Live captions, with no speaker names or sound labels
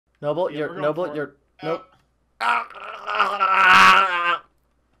Noble, Yeah, you're Noble, you're nope. No!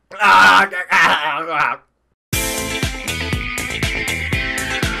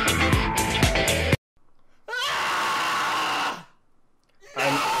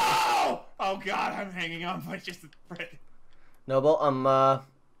 Oh god, I'm hanging on by just a thread. Noble, remember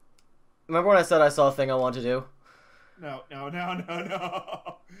when I said I saw a thing I want to do? No, no, no, no,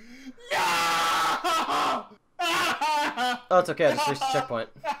 no. No! Oh, it's okay. I just reached the checkpoint.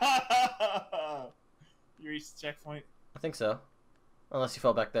 You reached the checkpoint? I think so. Unless you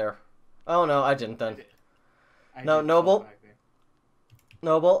fell back there. Oh no, I didn't then. No, Noble.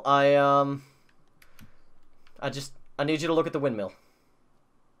 Noble, I need you to look at the windmill.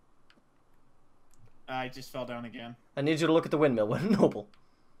 I just fell down again. I need you to look at the windmill, Noble.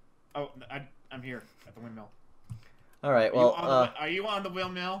 Oh, I'm here at the windmill. All right. Well, are you on the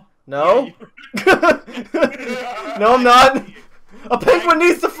windmill? No. Yeah, No, I'm not. A penguin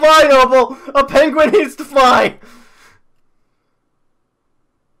needs to fly, Noble. A penguin needs to fly.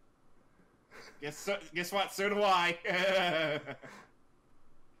 Guess what? So do I.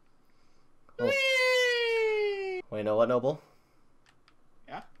 Oh. Wait, you know what, Noble?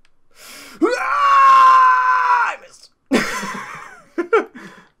 Yeah. I missed.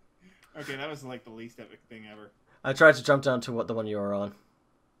 Okay, that was like the least epic thing ever. I tried to jump down to the one you were on.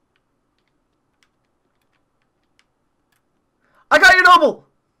 I got you, Noble!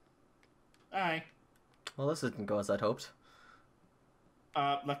 Alright. Well, this didn't go as I'd hoped.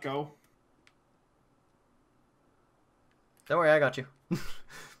 Let go. Don't worry, I got you.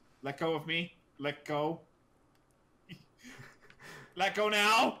 Let go of me. Let go. Let go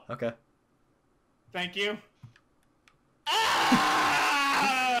now. Okay. Thank you.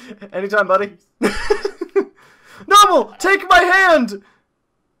 Ah! Anytime, buddy. Noble, take my hand!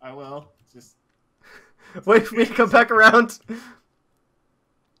 I will. Just wait for me to come back around.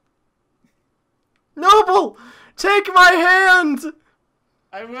 Noble, take my hand!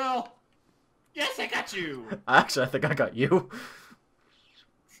 I will. Yes, I got you. Actually, I think I got you.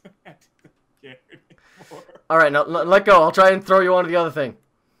 Scared anymore. All right, now let go. I'll try and throw you onto the other thing.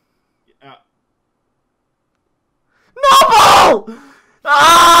 Noble!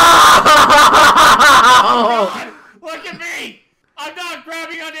 Ah! Look at me! I'm not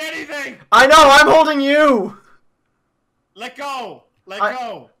grabbing onto anything! I know, I'm holding you! Let go! Let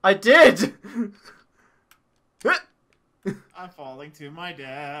go! I did! I'm falling to my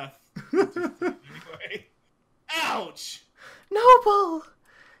death. Anyway. Ouch! Noble!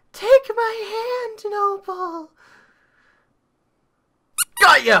 Take my hand, Noble!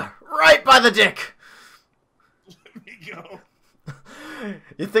 Got ya! Right by the dick! Let me go.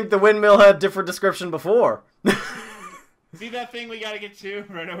 You think the windmill had different description before? See that thing we gotta get to?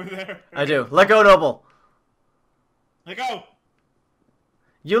 Right over there? I do. Let go, Noble. Let go!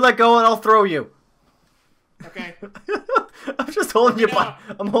 You let go and I'll throw you. Okay. I'm just holding you by...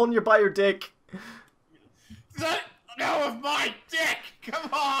 I'm holding you by your dick. Let go of my dick!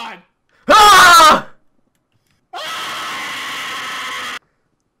 Come on! Ah! Ah!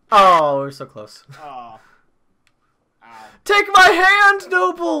 Oh, we're so close. Oh. Ow. Take my hand,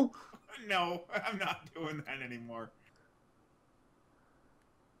 Noble! No, I'm not doing that anymore.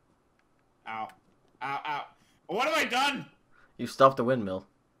 Ow. Ow, ow. What have I done? You stopped the windmill.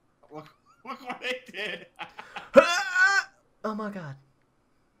 Look what I did. Oh my god.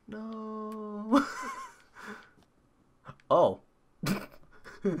 No. Oh.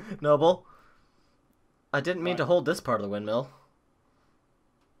 Noble. I didn't mean to hold this part of the windmill.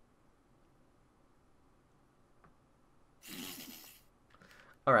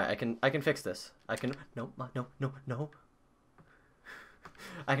 Alright, I can fix this. I can no.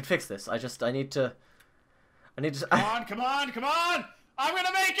 I can fix this. I need to Come on! I'm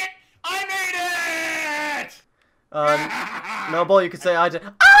gonna make it! I made it! Noble, you could say I did.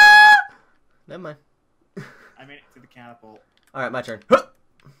 Ah! Never mind. I made it to the catapult. Alright, my turn.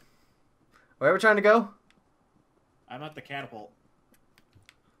 Where are we trying to go? I'm at the catapult.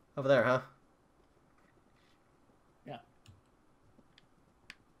 Over there, huh? Yeah.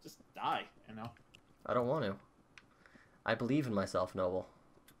 Just die, you know? I don't want to. I believe in myself, Noble.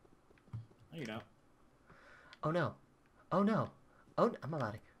 No, you don't. Oh no. Oh no. Oh, I'm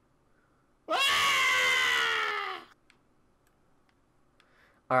allowed to.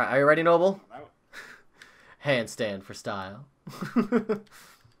 Alright, are you ready, Noble? Handstand for style.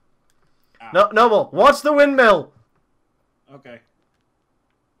 No, Noble, watch the windmill! Okay.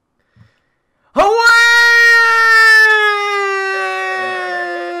 Away!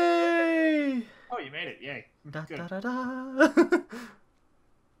 Oh, you made it. Yay. Da, Good. da, da, da.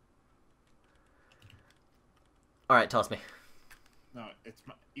 Alright, toss me. No, it's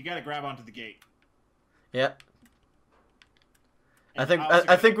my... You gotta grab onto the gate. Yeah. I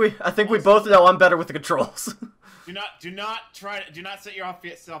And think we both know I'm better with the controls. Do not set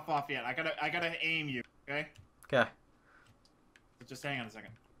yourself off yet. I gotta aim you. Okay. Okay. So just hang on a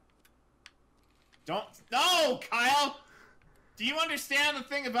second. No, Kyle. Do you understand the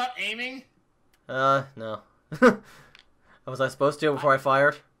thing about aiming? No. Was I supposed to before I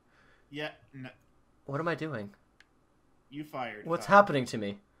fired? Yeah. No. What am I doing? You fired. What's Kyle. happening to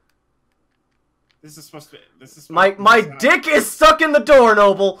me? This is supposed to. My dick is stuck in the door,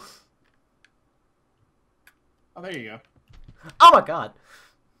 Noble. Oh, there you go. Oh my god.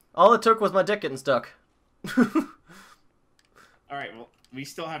 All it took was my dick getting stuck. Alright, well, we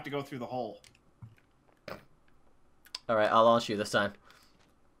still have to go through the hole. Alright, I'll launch you this time.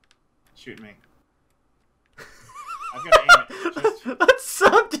 Shoot me. I've got to aim it. That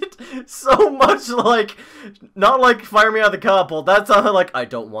sounded so much like... Not like fire me out of the catapult. That sounded like, I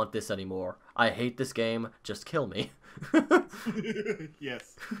don't want this anymore. I hate this game. Just kill me.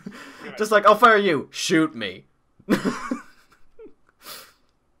 Yes. Just like, I'll fire you. Shoot me.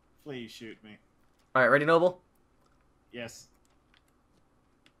 Please shoot me. Alright, ready, Noble? Yes.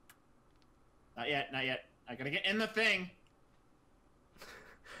 Not yet, not yet. I gotta get in the thing.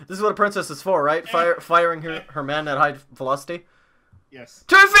 This is what a princess is for, right? Firing her man at high velocity? Yes.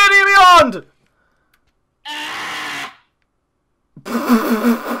 To infinity and beyond! Ah!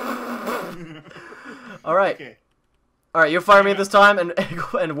 Alright. Okay. Alright, you fire me this time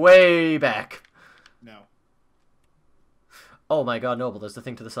and way back. No. Oh my god, Noble, there's the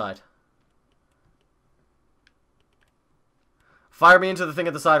thing to the side. Fire me into the thing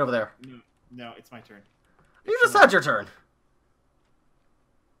at the side over there. No, it's my turn. You just had your turn.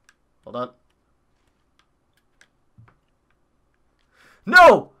 Hold on.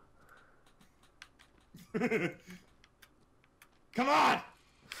 No! Come on!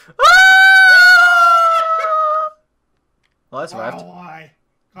 Well, I survived.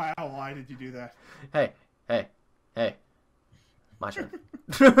 Kyle, why did you do that? Hey. My turn.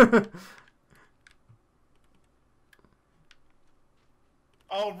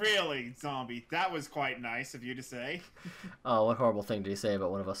 Oh, really, zombie? That was quite nice of you to say. Oh, what horrible thing did he say about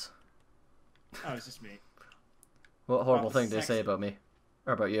one of us? Oh, it's just me. What horrible thing did he say about me?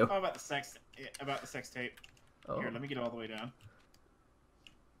 Or about you? Oh, about the sex tape. Oh. Here, let me get all the way down.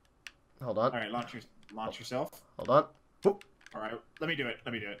 Hold on. All right, launch yourself. Hold on. Whoop. All right, let me do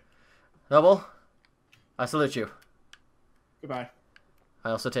it. Noble, I salute you. Goodbye.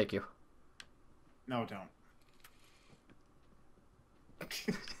 I also take you. No, don't.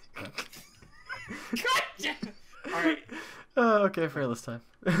 Gotcha! Alright. Okay, for this time.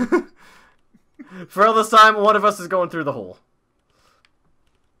 For this time, one of us is going through the hole.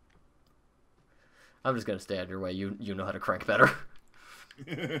 I'm just gonna stay out of your way. You know how to crank better.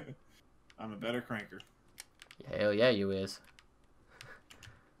 I'm a better cranker. Hell yeah, you is.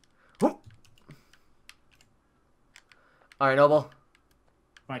 Alright, Noble.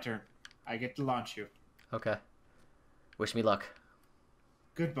 My turn. I get to launch you. Okay. Wish me luck.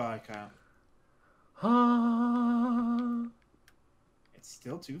 Goodbye, Kyle. It's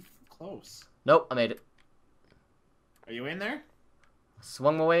still too close. Nope, I made it. Are you in there?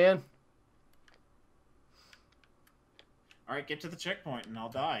 Swung my way in. Alright, get to the checkpoint and I'll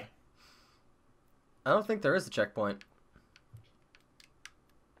die. I don't think there is a checkpoint.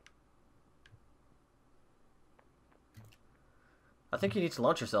 I think you need to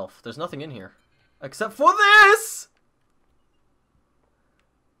launch yourself. There's nothing in here. Except for this!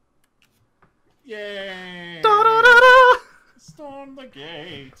 Yay! Da -da -da -da! Storm the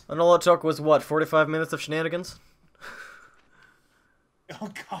gate. And all it took was, what, 45 minutes of shenanigans? Oh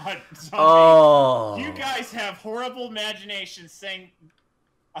god, zombie. Oh. You guys have horrible imaginations saying...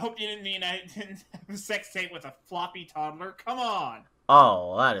 I hope you didn't mean I didn't have a sex tape with a floppy toddler. Come on!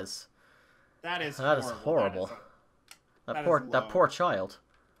 Oh, that is horrible. That poor child.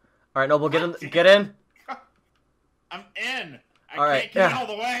 Alright, Noble, get in. I'm in! I Alright, can't get all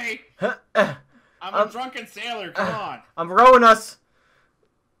the way! I'm a drunken sailor, come on! I'm rowing us!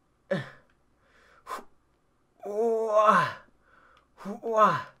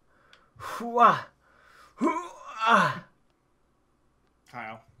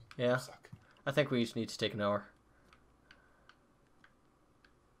 Kyle. Yeah? You suck. I think we each need to take an hour.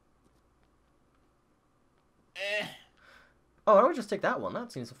 Oh, why don't we just take that one?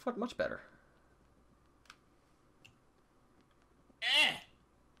 That seems much better.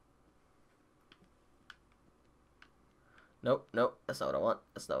 Nope, that's not what I want.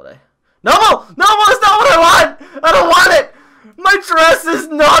 That's not what I... No! No, that's not what I want! I don't want it! My dress is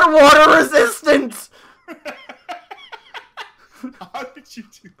not water resistant! How did you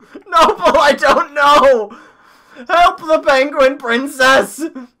do that? Noble, I don't know! Help the penguin princess!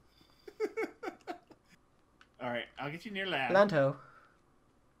 Alright, I'll get you near land. Lanto.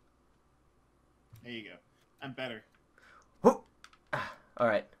 There you go. I'm better.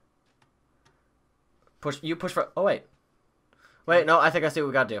 Alright. Push, you push for, oh wait. Wait, no, I think I see what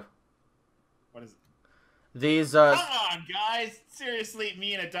we gotta do. What is it? These, Come on, guys! Seriously,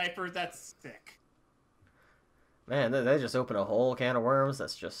 me in a diaper? That's sick. Man, they just open a whole can of worms,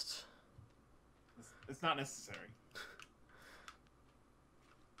 that's just... It's not necessary.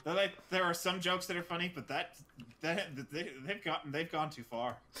 There are some jokes that are funny, but they've gone too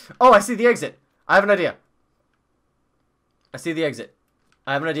far. Oh, I see the exit! I have an idea. I see the exit.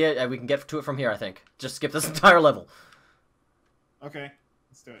 I have an idea. We can get to it from here, I think. Just skip this entire level. Okay,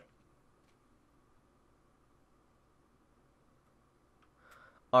 let's do it.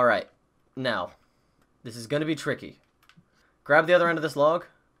 Alright. Now. This is going to be tricky. Grab the other end of this log.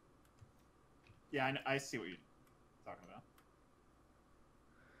 Yeah, I see what you're talking about.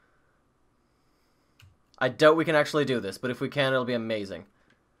 I doubt we can actually do this, but if we can, it'll be amazing.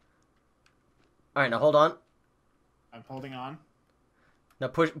 Alright, now hold on. I'm holding on. Now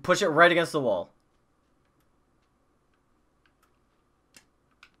push it right against the wall.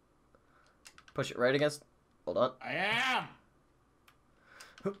 Push it right against... Hold on. I am!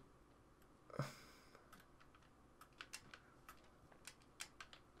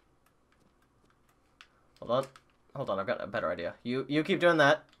 Hold on. Hold on, I've got a better idea. You keep doing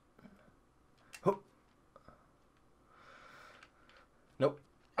that. Nope.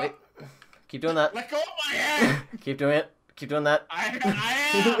 Wait. Keep doing that. Let go of my hand! Keep doing it. Keep doing that. I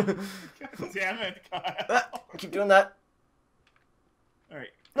am! God damn it, Kyle. Keep doing that. Alright.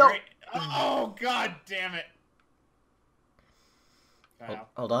 No. Alright. Oh, god damn it. Kyle.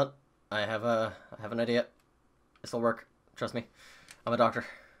 Hold on. I have an idea. This'll work. Trust me. I'm a doctor.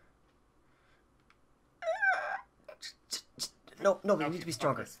 No, but you need to be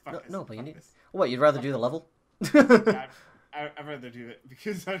stronger. No, but you need... What, you'd rather do the level? Yeah, I'd rather do it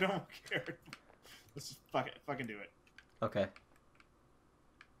because I don't care. Let's just fucking do it. Okay.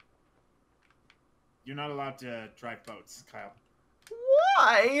 You're not allowed to drive boats, Kyle.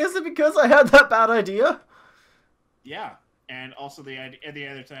 Why? Is it because I had that bad idea? Yeah, and also the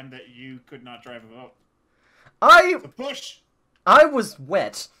other time that you could not drive a boat. So push! I was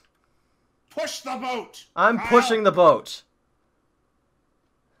wet. Push the boat! I'm Kyle! pushing the boat.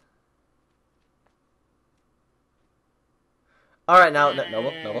 Alright, now,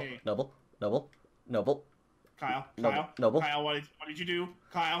 Noble. Kyle, Noble. Kyle, what did you do?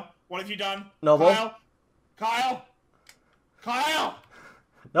 Kyle, what have you done? Noble. Kyle!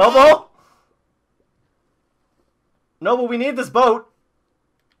 Noble! Noble, we need this boat.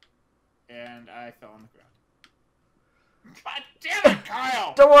 And I fell on the ground. God damn it,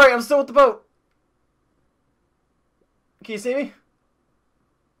 Kyle! Don't worry, I'm still with the boat. Can you see me?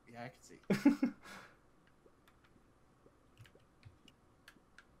 Yeah, I can see.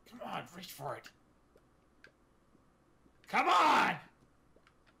 Come on, reach for it. Come on!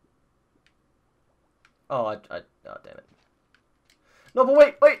 Oh, oh, damn it. Noble,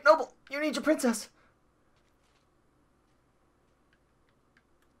 wait, Noble, you need your princess.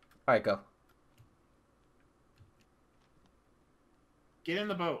 Alright, go. Get in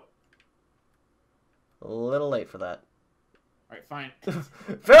the boat. A little late for that. Alright, fine.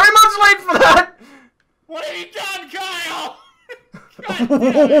 Very much late for that! What have you done, Kyle? God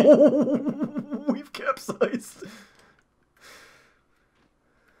damn it! We've capsized.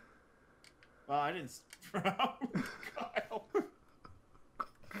 Well, I didn't drown, Kyle.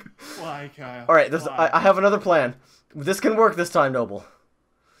 Why, Kyle? Alright, Why? I have another plan. This can work this time, Noble.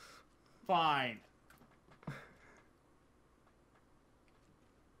 Fine.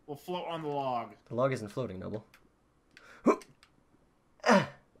 We'll float on the log. The log isn't floating, Noble. I'm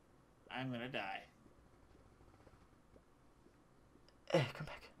gonna die. Come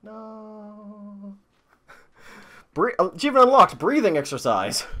back. No. Achievement unlocked. Breathing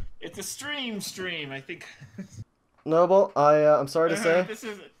exercise. It's a stream, I think. Noble, I'm sorry to say. This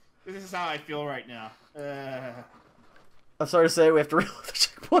is how I feel right now. I'm sorry to say we have to reload the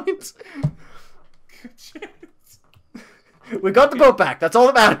checkpoint. We got the boat back. That's all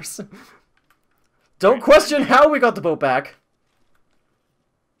that matters. Don't question how we got the boat back.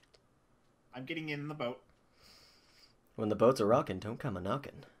 I'm getting in the boat. When the boats are rocking, don't come a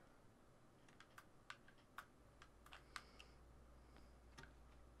knocking.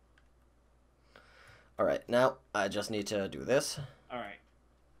 Alright, now I just need to do this. Alright.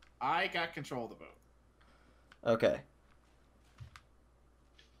 I got control of the boat. Okay.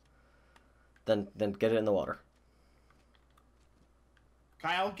 Then get it in the water.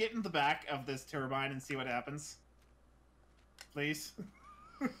 Kyle, get in the back of this turbine and see what happens. Please.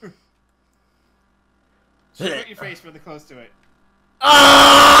 Just put your face really close to it.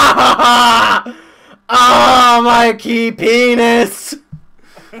 Ah! Ah, my key penis!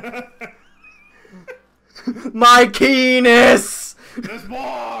 My keenness! There's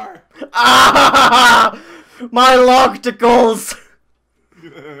more! Ah! My locticles!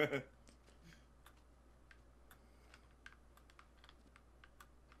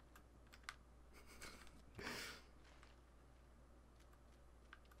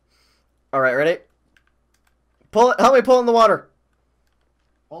 Alright, ready? Pull it. Help me pull it in the water.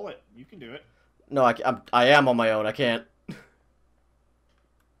 Pull it. You can do it. No, I am on my own. I can't.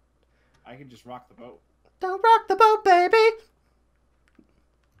 I can just rock the boat. Don't rock the boat, baby!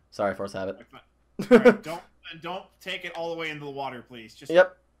 Sorry, force habit. Alright, don't take it all the way into the water, please. Just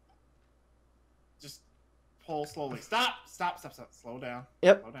Yep. Just pull slowly. Stop! Stop, stop, stop. Slow down.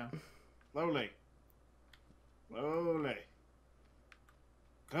 Yep. Slow down. Slowly. Slowly.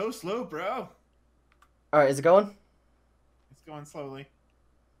 Go slow, bro. Alright, is it going? It's going slowly.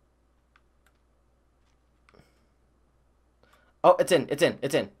 Oh, it's in. It's in.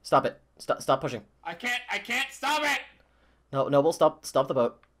 It's in. Stop it. Stop pushing. I can't stop it! No, Noble, stop the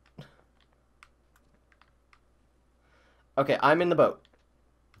boat. Okay, I'm in the boat.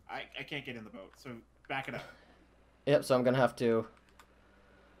 I can't get in the boat, so back it up. Yep, so I'm gonna have to...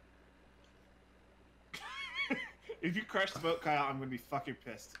 If you crash the boat, Kyle, I'm gonna be fucking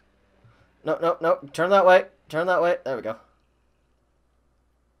pissed. No, no, no. Turn that way. Turn that way. There we go.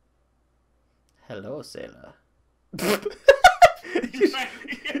 Hello, sailor.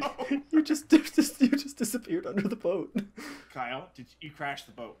 you just disappeared under the boat. Kyle, did you crash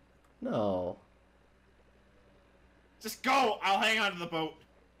the boat? No. Just go! I'll hang on to the boat.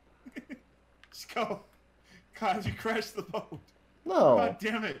 Just go. Kyle, you crashed the boat. No. God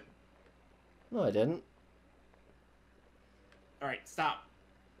damn it. No, I didn't. Alright, stop.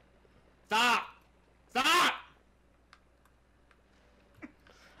 Stop! Stop!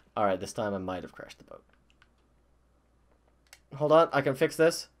 Alright, this time I might have crashed the boat. Hold on, I can fix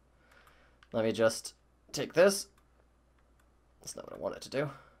this. Let me just take this. That's not what I wanted to do.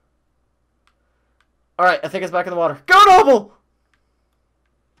 Alright, I think it's back in the water. Go, Noble!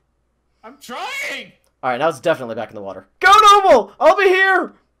 I'm trying! Alright, now it's definitely back in the water. Go, Noble! I'll be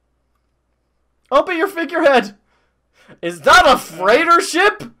here! I'll be your figurehead! Is that a freighter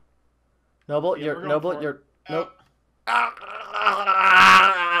ship? Noble, Yeah, you're... Noble, you're... Nope.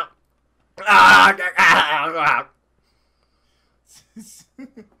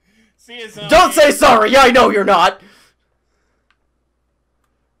 See you, zombie. Don't say sorry! I know you're not!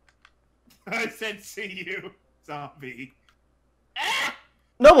 I said see you, zombie. Ah!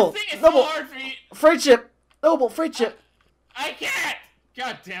 Noble! This thing is Noble! so hard for me. Freight ship! Noble, freight ship! I can't!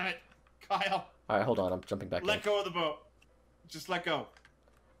 God damn it. Kyle, Alright, hold on, I'm jumping back let in. go of the boat. Just let go.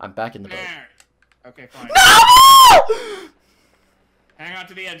 I'm back in the boat. There. Okay, fine. No! Hang on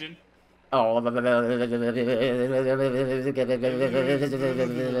to the engine. Oh.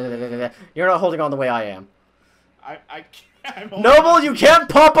 You're not holding on the way I am. I can't. I'm Noble, you can't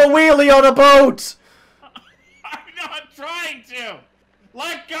pop a wheelie on a boat! I'm not trying to!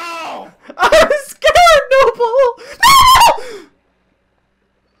 Let go! I'm scared, Noble! No!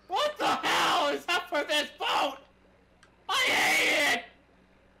 What the hell is up with this boat? I hate it!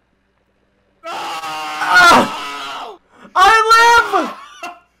 No! I live!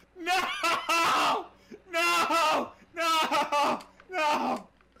 No! No! No! No!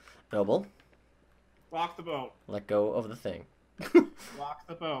 Noble, Rock the boat. let go of the thing. Rock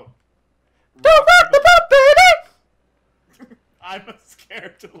the boat. Don't rock the boat, baby! I'm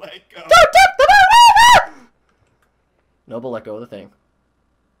scared to let go. Don't tip the boat over! Noble, let go of the thing.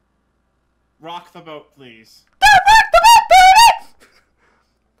 Rock the boat, please. Don't rock the boat, baby!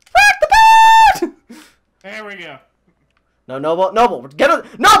 Rock the boat! There we go. No, Noble, Noble, get a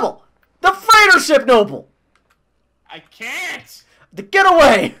Noble! The freighter ship, Noble! I can't! Get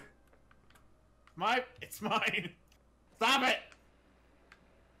away! It's mine. Stop it!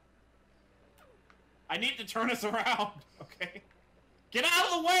 I need to turn us around, okay? Get out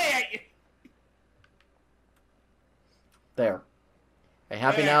of the way! There. Are you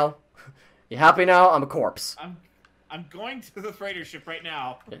happy There. now? You happy now? I'm a corpse. I'm going to the freighter ship right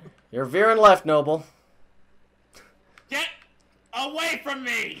now. You're veering left, Noble. Get away from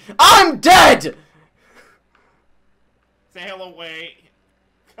me! I'm dead! Sail away.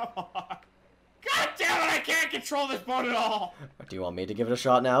 Come on. God damn it, I can't control this boat at all! Do you want me to give it a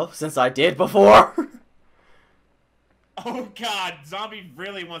shot now? Since I did before? Oh god, Zombie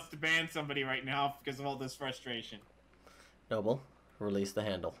really wants to ban somebody right now because of all this frustration. Noble, Release the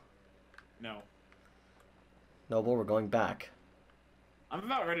handle. No. Noble, we're going back. I'm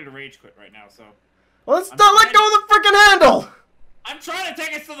about ready to rage quit right now, so... Well, let's not let go of the freaking handle! I'm trying to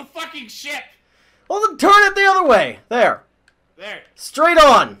take us to the fucking ship! Well, then turn it the other way. There. There. Straight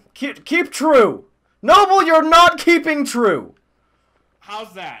on. Keep true. Noble, you're not keeping true.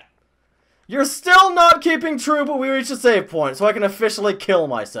 How's that? You're still not keeping true, but we reached a save point, so I can officially kill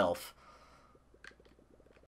myself.